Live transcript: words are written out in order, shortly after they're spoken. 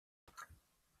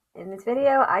In this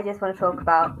video, I just want to talk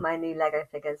about my new Lego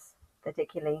figures,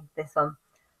 particularly this one.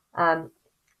 Um,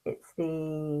 it's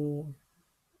the,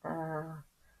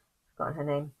 forgotten her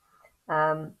name,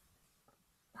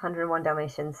 101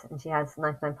 Dalmatians, and she has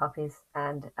 99 puppies.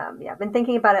 And yeah, I've been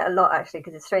thinking about it a lot actually,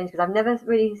 because it's strange, because I've never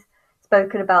really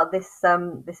spoken about this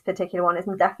particular one. It's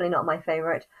definitely not my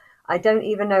favorite. I don't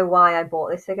even know why I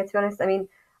bought this figure, to be honest. I mean,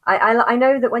 I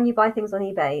know that when you buy things on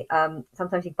eBay,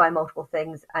 sometimes you buy multiple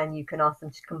things and you can ask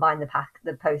them to combine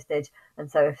the postage.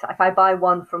 And so if I buy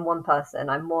one from one person,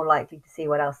 I'm more likely to see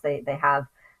what else they have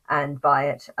and buy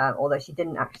it. Although she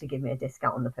didn't actually give me a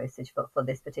discount on the postage for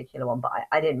this particular one, but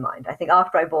I didn't mind. I think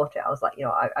after I bought it, I was like,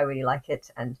 I really like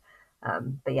it. And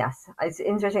but yes, it's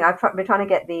interesting. I've been trying to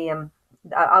get the.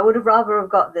 I would have rather have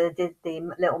got the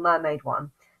Little Mermaid one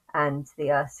and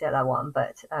the Ursula one,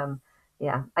 but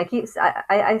yeah, I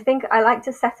think I like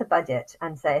to set a budget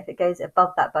and say if it goes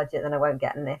above that budget, then I won't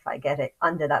get it, and if I get it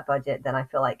under that budget, then I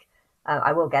feel like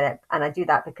I will get it. And I do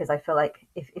that because I feel like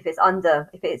if it's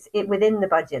within the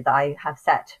budget that I have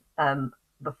set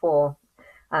before,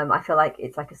 I feel like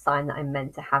it's like a sign that I'm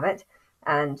meant to have it.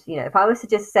 And if I was to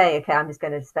just say, okay, I'm just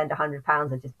going to spend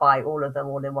 £100 and just buy all of them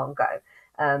all in one go,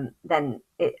 then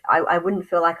I wouldn't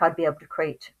feel like I'd be able to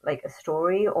create like a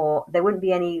story, or there wouldn't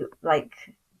be any like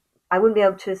I wouldn't be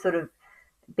able to sort of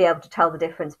be able to tell the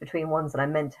difference between ones that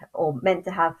I'm meant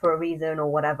to have for a reason or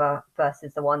whatever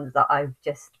versus the ones that I've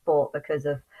just bought because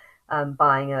of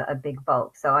buying a big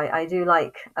bulk. So I do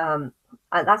like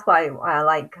that's why I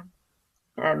like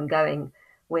going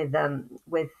with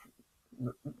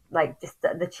like just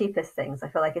the cheapest things. I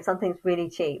feel like if something's really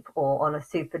cheap or on a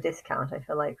super discount, I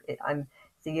feel like it's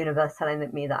the universe telling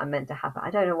me that I'm meant to have it.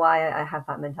 I don't know why I have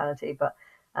that mentality, but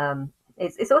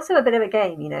it's also a bit of a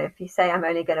game. If you say I'm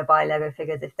only going to buy Lego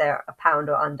figures if they're a pound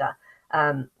or under.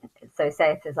 Um, so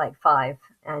say if there's like five,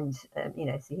 and so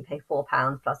you pay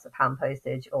 £4 plus a pound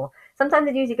postage, or sometimes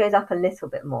it usually goes up a little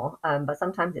bit more, but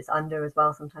sometimes it's under as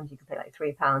well. Sometimes you can pay like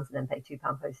 £3 and then pay £2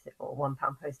 postage or £1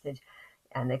 postage,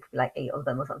 and there could be like eight of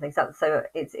them or something. So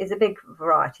it's a big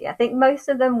variety. I think most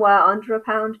of them were under a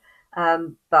pound,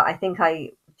 but I think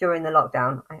during the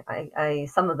lockdown, I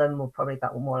some of them were probably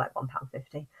about more like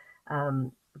 £1.50.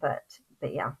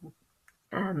 But yeah,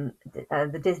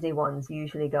 the Disney ones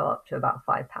usually go up to about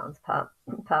 £5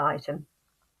 per item.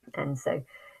 And so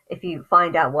if you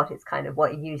find out what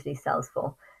it usually sells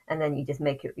for, and then you just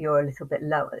make your a little bit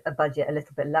lower, a budget a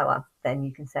little bit lower, then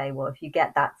you can say, well, if you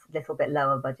get that little bit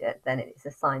lower budget, then it's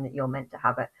a sign that you're meant to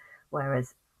have it.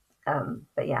 Whereas,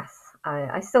 but yes,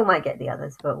 I still might get the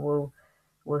others, but we'll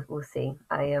see.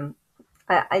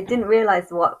 I didn't realize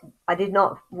what I did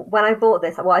not when I bought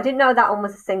this. Well, I didn't know that one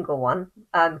was a single one,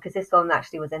 because this one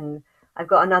actually was in. I've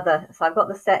got another, so I've got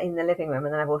the set in the living room,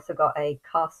 and then I've also got a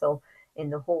castle in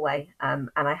the hallway. And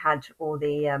I had all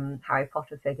the Harry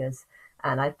Potter figures,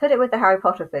 and I put it with the Harry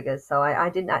Potter figures. So I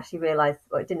didn't actually realize,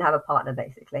 well, it didn't have a partner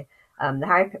basically. The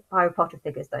Harry Potter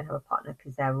figures don't have a partner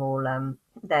because they're all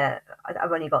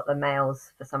I've only got the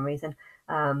males for some reason.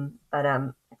 But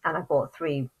and I bought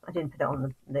three. I didn't put it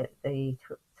on the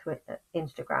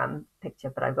Instagram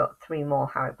picture, but I got three more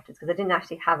Harry Potters because I didn't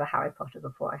actually have a Harry Potter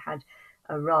before. I had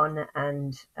a Ron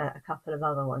and a couple of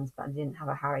other ones, but I didn't have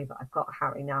a Harry. But I've got a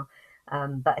Harry now.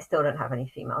 But I still don't have any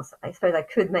females. I suppose I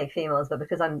could make females, but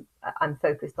because I'm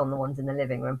focused on the ones in the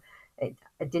living room, I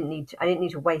didn't need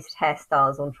to waste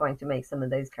hairstyles on trying to make some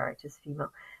of those characters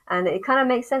female. And it kind of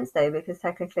makes sense though, because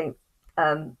technically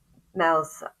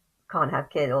males can't have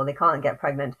kids or they can't get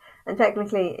pregnant. And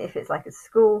technically, if it's like a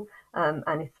school, and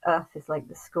if Earth is like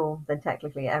the school, then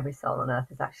technically every soul on Earth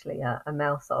is actually a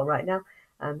male soul right now.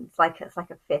 It's like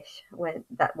a fish. When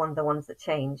that one of the ones that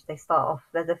change, they start off.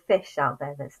 There's a fish out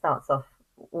there that starts off.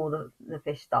 All the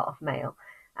fish start off male,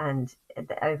 and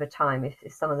over time, if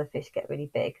some of the fish get really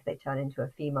big, they turn into a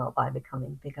female by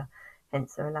becoming bigger.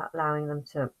 Hence, they're allowing them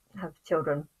to have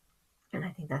children. And I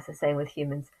think that's the same with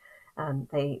humans.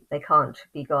 They can't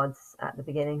be gods at the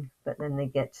beginning, but then they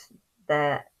get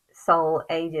their soul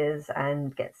ages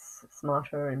and gets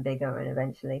smarter and bigger, and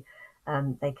eventually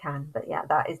they can. But yeah,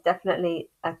 that is definitely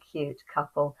a cute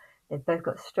couple. They've both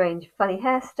got strange, funny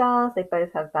hairstyles. They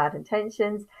both have bad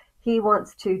intentions. He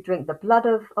wants to drink the blood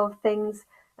of things,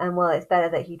 and well, it's better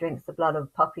that he drinks the blood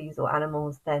of puppies or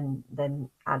animals than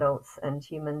adults and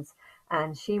humans.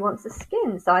 And she wants the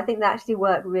skin. So I think they actually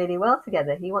work really well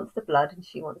together. He wants the blood and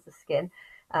she wants the skin.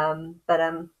 But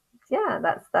yeah,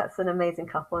 that's an amazing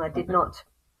couple. And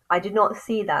I did not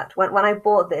see that when I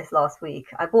bought this last week.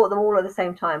 I bought them all at the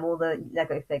same time, all the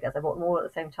Lego figures. I bought them all at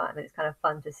the same time, and it's kind of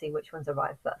fun to see which ones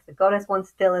arrived first. The goddess one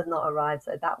still has not arrived,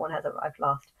 so that one has arrived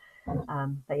last.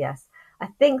 But yes, I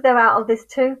think they're out of this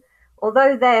too.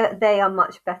 Although they are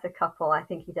much better couple, I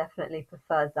think he definitely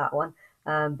prefers that one,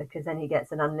 because then he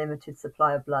gets an unlimited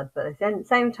supply of blood. But at the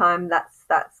same time,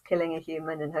 that's killing a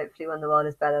human, and hopefully, when the world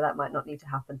is better, that might not need to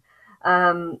happen.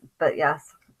 But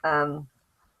yes,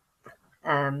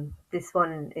 this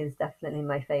one is definitely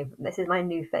my favorite. This is my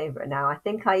new favorite now. I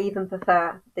think I even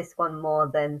prefer this one more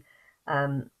than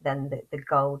the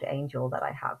gold angel that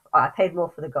I have. I paid more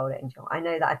for the gold angel. I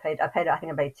know that I think I paid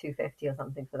 250 or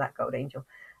something for that gold angel.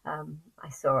 I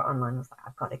saw it online. I was like,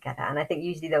 I've got to get it. And I think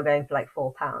usually they're going for like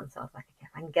 £4. So I was like, okay, if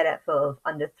I can get it for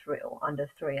under three,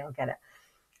 I'll get it.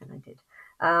 And I did.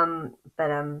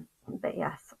 But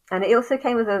yes, and it also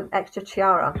came with an extra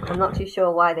tiara. I'm not too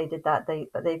sure why they did that.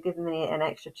 But they've given me an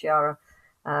extra tiara.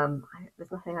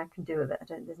 There's nothing I can do with it.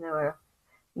 There's nowhere.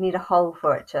 You need a hole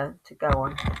for it to go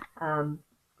on.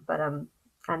 But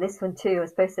and this one too was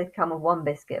supposed to come with one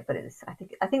biscuit, but it's I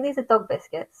think these are dog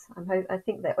biscuits. I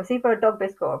think that it's either a dog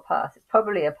biscuit or a purse. It's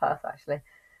probably a purse actually,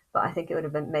 but I think it would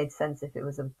have made sense if it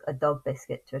was a dog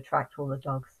biscuit to attract all the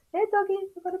dogs. Hey doggy,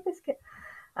 I've got a biscuit.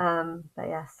 But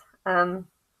yes.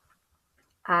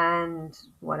 And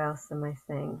what else am I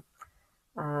saying?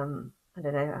 I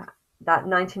don't know. That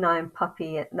 99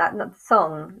 puppy, that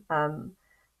song,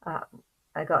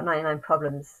 I got 99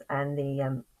 problems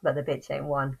and but the bitch ain't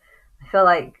one. I feel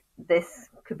like this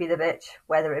could be the bitch,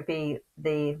 whether it be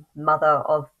the mother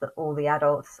of all the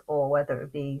adults or whether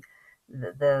it be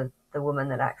the woman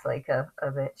that acts like a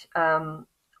bitch.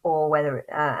 Or whether,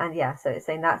 and yeah, so it's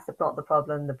saying that's not the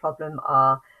problem. The problem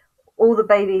are all the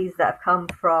babies that have come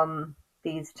from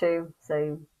these two.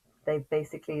 So they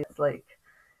basically, it's like,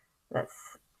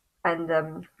 that's,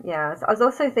 and yeah, so I was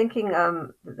also thinking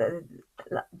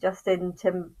Justin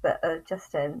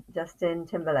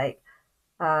Timberlake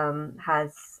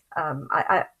has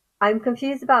I'm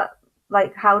confused about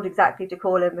like how exactly to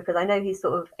call him, because I know he's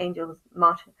sort of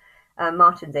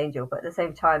Martin's angel, but at the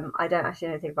same time I don't actually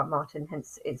know anything about Martin,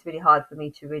 hence it's really hard for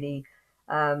me to really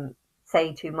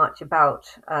say too much about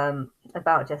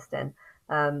Justin.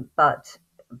 But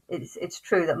it's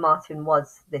true that Martin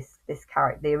was this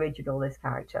character, the original this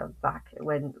character back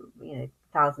when,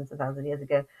 thousands and thousands of years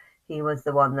ago. He was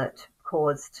the one that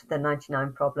caused the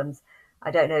 99 problems. I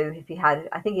don't know if he had.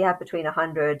 I think he had between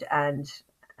 100 and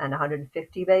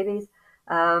 150 babies,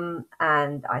 and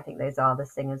I think those are the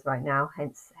singers right now.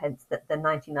 Hence that the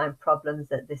 99 problems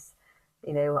that this,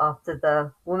 after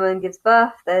the woman gives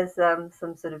birth, there's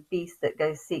some sort of beast that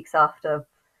seeks after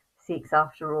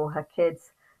all her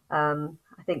kids. I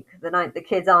think the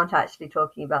kids aren't actually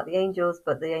talking about the angels,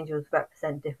 but the angels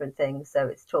represent different things. So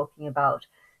it's talking about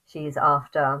she's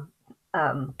after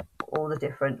all the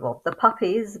different, well, the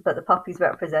puppies, but the puppies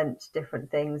represent different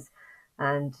things.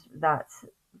 And that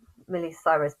Miley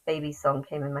Cyrus baby song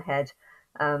came in my head.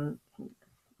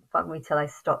 Fuck me till I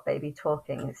stop baby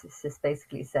talking. It's just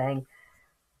basically saying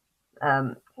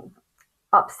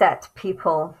upset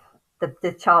people,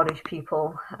 the childish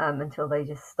people, until they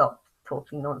just stop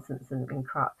talking nonsense and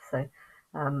crap. So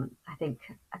I think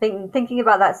thinking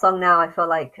about that song now, I feel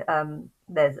like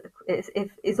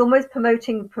it's almost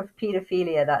promoting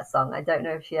pedophilia. That song. I don't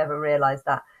know if she ever realized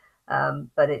that,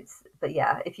 but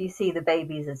yeah, if you see the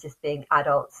babies as just being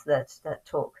adults that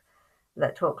talk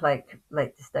like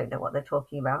just don't know what they're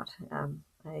talking about.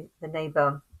 The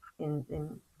neighbor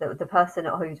in the person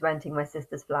who's renting my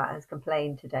sister's flat has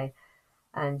complained today,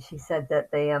 and she said that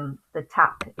the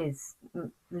tap is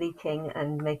leaking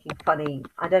and making funny.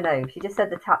 I don't know. She just said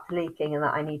the tap's leaking and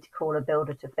that I need to call a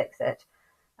builder to fix it.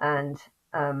 And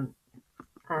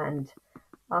and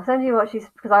I'll send you what she's,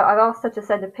 because I've asked her to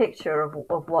send a picture of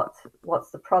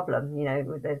what's the problem.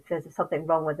 If there's something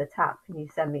wrong with the tap, can you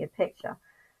send me a picture?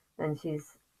 And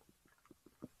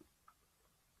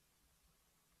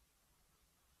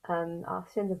I'll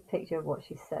send a picture of what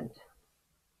she sent.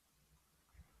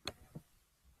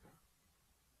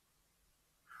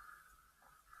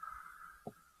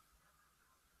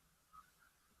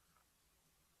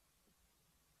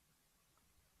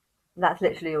 That's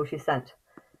literally all she sent.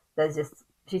 There's just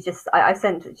she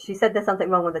said there's something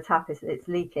wrong with the tap, it's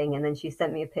leaking, and then she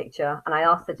sent me a picture, and I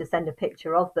asked her to send a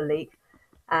picture of the leak,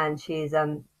 and she's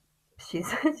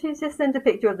she's just sent a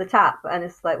picture of the tap, and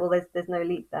it's like, well, there's no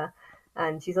leak there.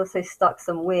 And she's also stuck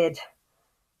some weird,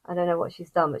 I don't know what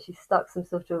she's done, but she's stuck some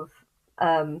sort of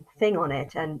thing on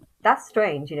it, and that's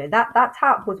strange. That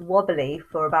tap was wobbly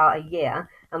for about a year,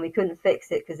 and we couldn't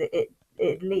fix it because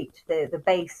it leaked. The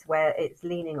base where it's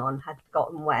leaning on had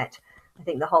gotten wet. I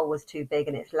think the hole was too big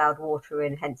and it's allowed water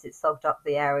in, hence it soaked up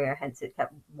the area, hence it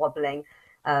kept wobbling.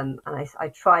 And I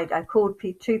called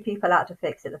two people out to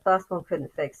fix it. The first one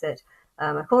couldn't fix it.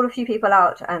 I called a few people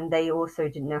out and they also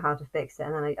didn't know how to fix it.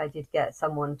 And then I did get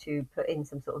someone to put in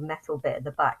some sort of metal bit at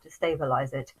the back to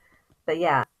stabilize it. But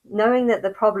yeah, knowing that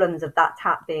the problems of that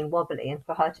tap being wobbly and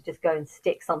for her to just go and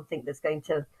stick something that's going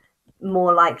to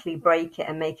more likely break it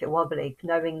and make it wobbly,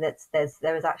 knowing that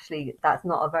there is actually that's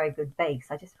not a very good base.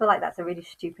 I just feel like that's a really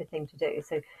stupid thing to do.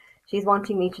 So she's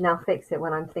wanting me to now fix it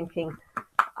when I'm thinking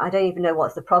I don't even know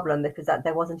what's the problem because that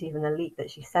there wasn't even a leak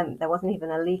that she sent. There wasn't even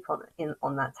a leak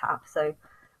on that tap. So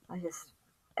I just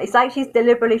it's like she's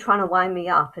deliberately trying to wind me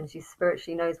up and she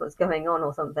spiritually knows what's going on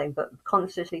or something, but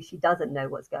consciously she doesn't know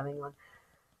what's going on.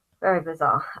 Very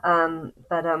bizarre.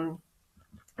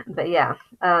 But yeah.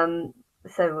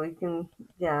 So we can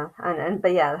yeah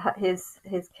but yeah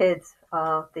his kids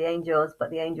are the angels, but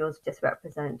the angels just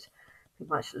represent pretty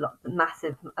much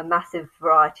a massive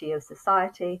variety of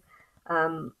society.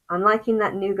 I'm liking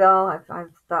that new girl.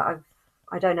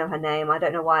 I don't know her name. I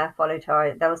don't know why I followed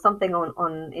her. There was something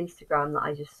on Instagram that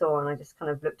I just saw, and I just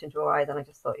kind of looked into her eyes, and I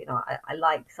just thought, I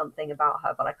like something about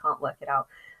her, but I can't work it out.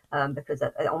 Because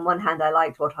on one hand, I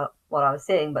liked what I was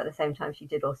seeing, but at the same time, she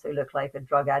did also look like a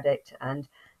drug addict and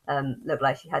looked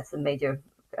like she had some major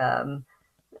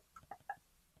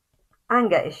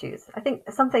anger issues. I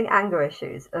think something anger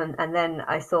issues. And then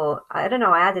I don't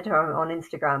know, I added her on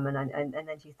Instagram and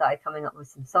then she started coming up with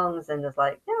some songs and was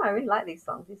like, yeah, I really like these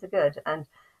songs. These are good. And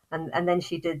then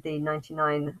she did the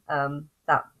 99,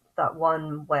 that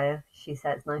one where she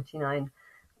says 99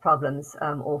 problems,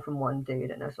 all from one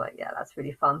dude. And I was like, yeah, that's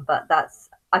really fun. But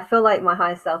I feel like my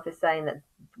higher self is saying that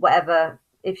whatever,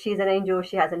 if she's an angel,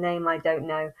 she has a name, I don't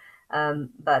know.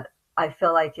 But I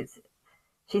feel like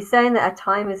she's saying that a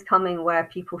time is coming where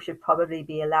people should probably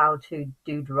be allowed to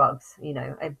do drugs.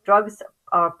 If drugs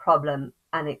are a problem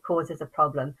and it causes a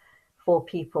problem for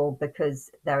people because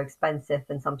they're expensive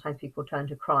and sometimes people turn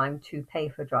to crime to pay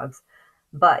for drugs.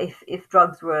 But if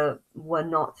drugs were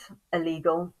not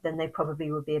illegal, then they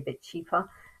probably would be a bit cheaper.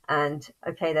 And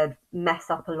okay, they'd mess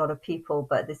up a lot of people,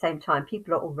 but at the same time,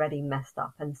 people are already messed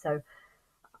up. And so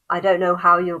I don't know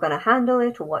how you're going to handle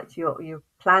it or what your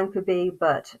plan could be,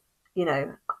 but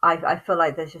I feel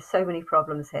like there's just so many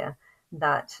problems here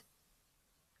that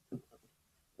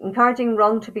encouraging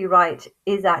wrong to be right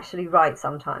is actually right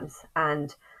sometimes.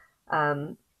 And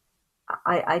um,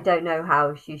 I don't know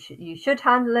how you should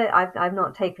handle it. I've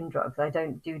not taken drugs. I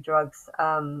don't do drugs.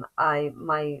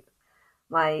 My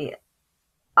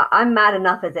I'm mad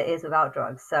enough as it is without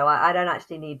drugs, so I don't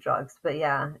actually need drugs. But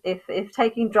yeah, if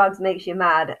taking drugs makes you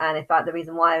mad, and in fact the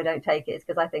reason why I don't take it is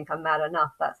because I think I'm mad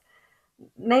enough, that's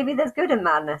maybe there's good in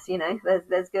madness.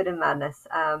 There's good in madness.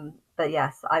 But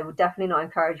yes, I would definitely not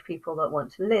encourage people that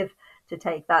want to live to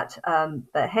take that.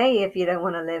 But hey, if you don't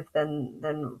want to live,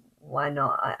 then why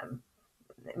not?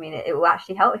 I mean, it will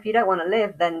actually help. If you don't want to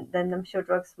live, then I'm sure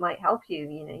drugs might help you.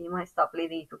 You might start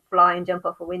believing you could fly and jump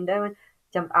off a window and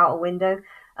jump out a window,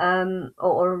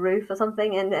 or a roof or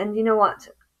something. And you know what?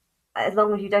 As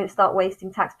long as you don't start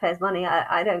wasting taxpayers' money,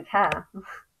 I don't care.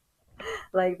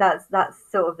 Like that's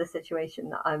sort of the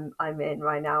situation that I'm in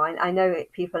right now. I know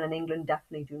people in England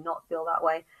definitely do not feel that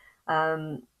way,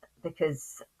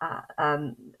 because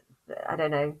I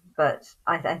don't know, but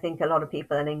I think a lot of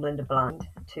people in England are blind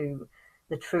to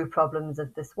the true problems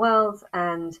of this world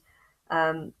and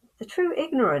the true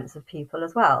ignorance of people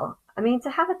as well. I mean, to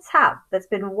have a tap that's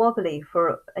been wobbly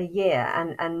for a year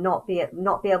and not be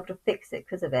able to fix it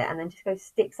because of it, and then just go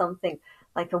stick something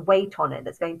like a weight on it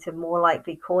that's going to more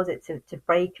likely cause it to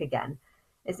break again.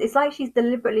 It's like she's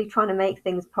deliberately trying to make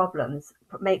problems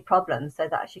so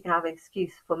that she can have an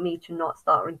excuse for me to not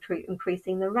start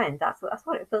increasing the rent. That's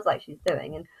what it feels like she's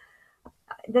doing.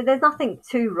 And there's nothing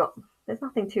too wrong. There's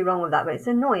nothing too wrong with that, but it's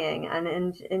annoying.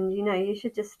 And you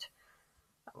should just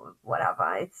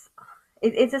whatever.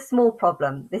 It's a small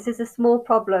problem. This is a small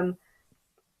problem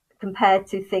compared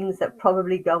to things that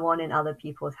probably go on in other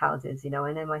people's houses. I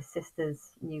know my sister's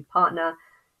new partner,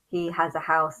 he has a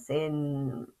house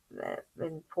in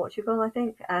Portugal, I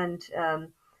think, and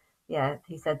yeah,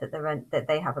 he said that the rent that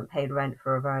they haven't paid rent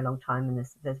for a very long time, and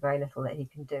there's very little that he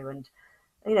can do. And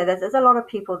there's a lot of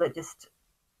people that just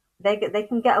they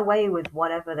can get away with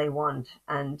whatever they want,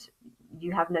 and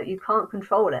you can't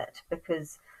control it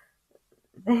because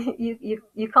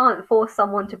you can't force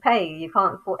someone to pay. You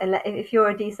can't if you're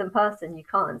a decent person, you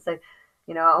can't. So,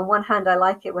 on one hand, I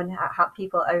like it when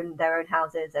people own their own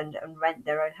houses and rent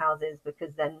their own houses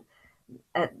because then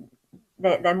uh,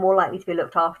 they're more likely to be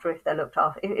looked after if they're looked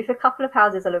after. If a couple of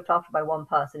houses are looked after by one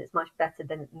person, it's much better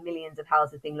than millions of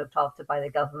houses being looked after by the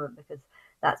government because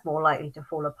that's more likely to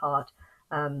fall apart.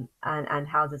 and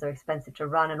houses are expensive to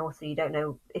run, and also you don't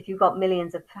know if you've got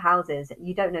millions of houses,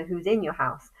 you don't know who's in your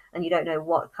house, and you don't know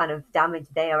what kind of damage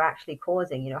they are actually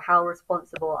causing. You know, how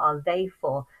responsible are they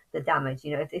for the damage?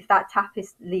 You know, if that tap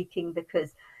is leaking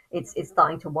because it's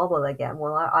starting to wobble again,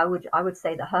 well, I would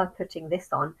say that her putting this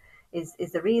on is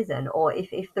the reason. Or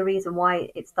if the reason why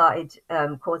it started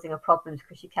causing a problem is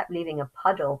because she kept leaving a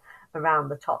puddle around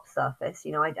the top surface.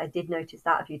 You know, I did notice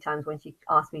that a few times when she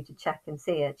asked me to check and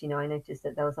see it. You know, I noticed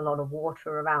that there was a lot of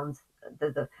water around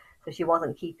the so she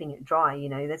wasn't keeping it dry. You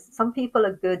know, there's some people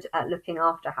are good at looking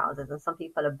after houses, and some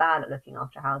people are bad at looking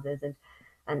after houses,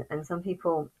 and some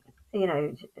people, you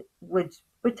know, would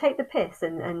take the piss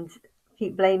and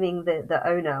keep blaming the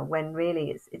owner when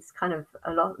really it's kind of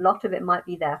a lot of it might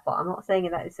be their fault. I'm not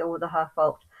saying that it's all her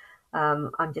fault.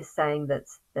 I'm just saying that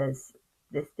there's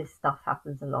this stuff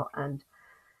happens a lot, and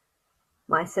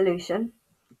my solution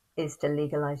is to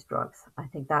legalize drugs. I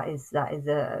think that is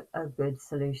a good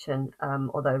solution.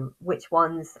 Although which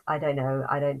ones, I don't know.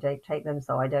 I don't take them,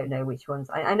 so I don't know which ones.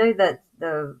 I know that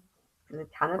the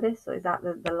cannabis, or is that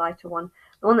the lighter one?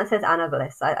 The one that says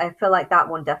Anabolis. I feel like that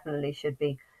one definitely should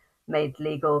be made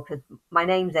legal because my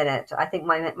name's in it. I think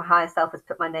my higher self has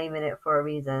put my name in it for a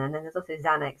reason. And then there's also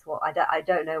Xanax. Well, I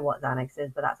don't know what Xanax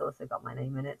is, but that's also got my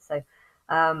name in it. So,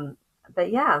 um,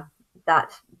 but yeah,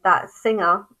 that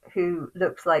singer who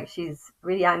looks like she's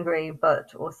really angry,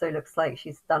 but also looks like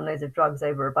she's done loads of drugs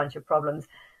over a bunch of problems.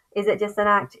 Is it just an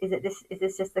act? Is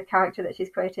this just the character that she's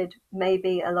created?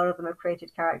 Maybe a lot of them have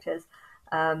created characters.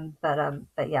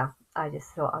 But yeah, I just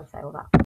thought I'd say all that.